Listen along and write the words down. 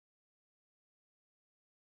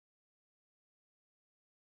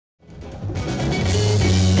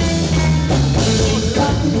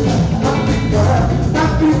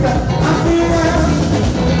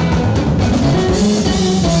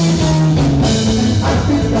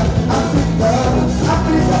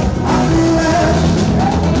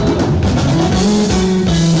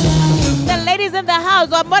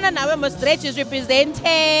Stretch is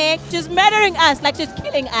representing. She's murdering us like she's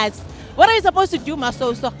killing us. What are you supposed to do,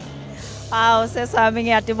 Masoso? Wow,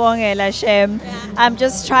 I'm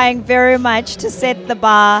just trying very much to set the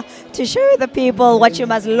bar, to show the people what you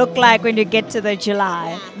must look like when you get to the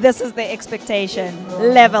July. This is the expectation,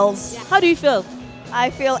 levels. How do you feel? I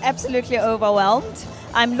feel absolutely overwhelmed.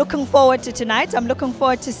 I'm looking forward to tonight. I'm looking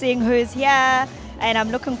forward to seeing who is here. And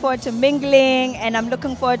I'm looking forward to mingling, and I'm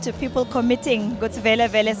looking forward to people committing.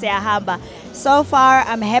 So far,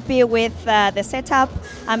 I'm happy with the setup.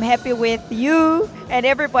 I'm happy with you and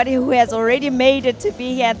everybody who has already made it to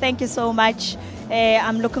be here. Thank you so much.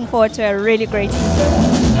 I'm looking forward to a really great evening.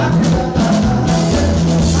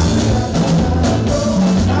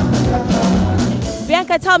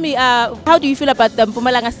 Bianca, tell me, how do you feel about the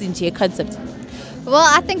Mpumalanga Sinje concept? Well,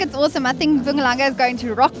 I think it's awesome. I think Mpumalanga is going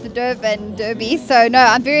to rock the Durban Derby. So, no,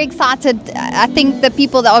 I'm very excited. I think the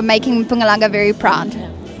people that are making Mpumalanga very proud.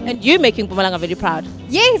 And you're making Mpumalanga very proud?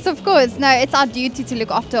 Yes, of course. No, it's our duty to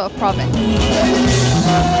look after our province.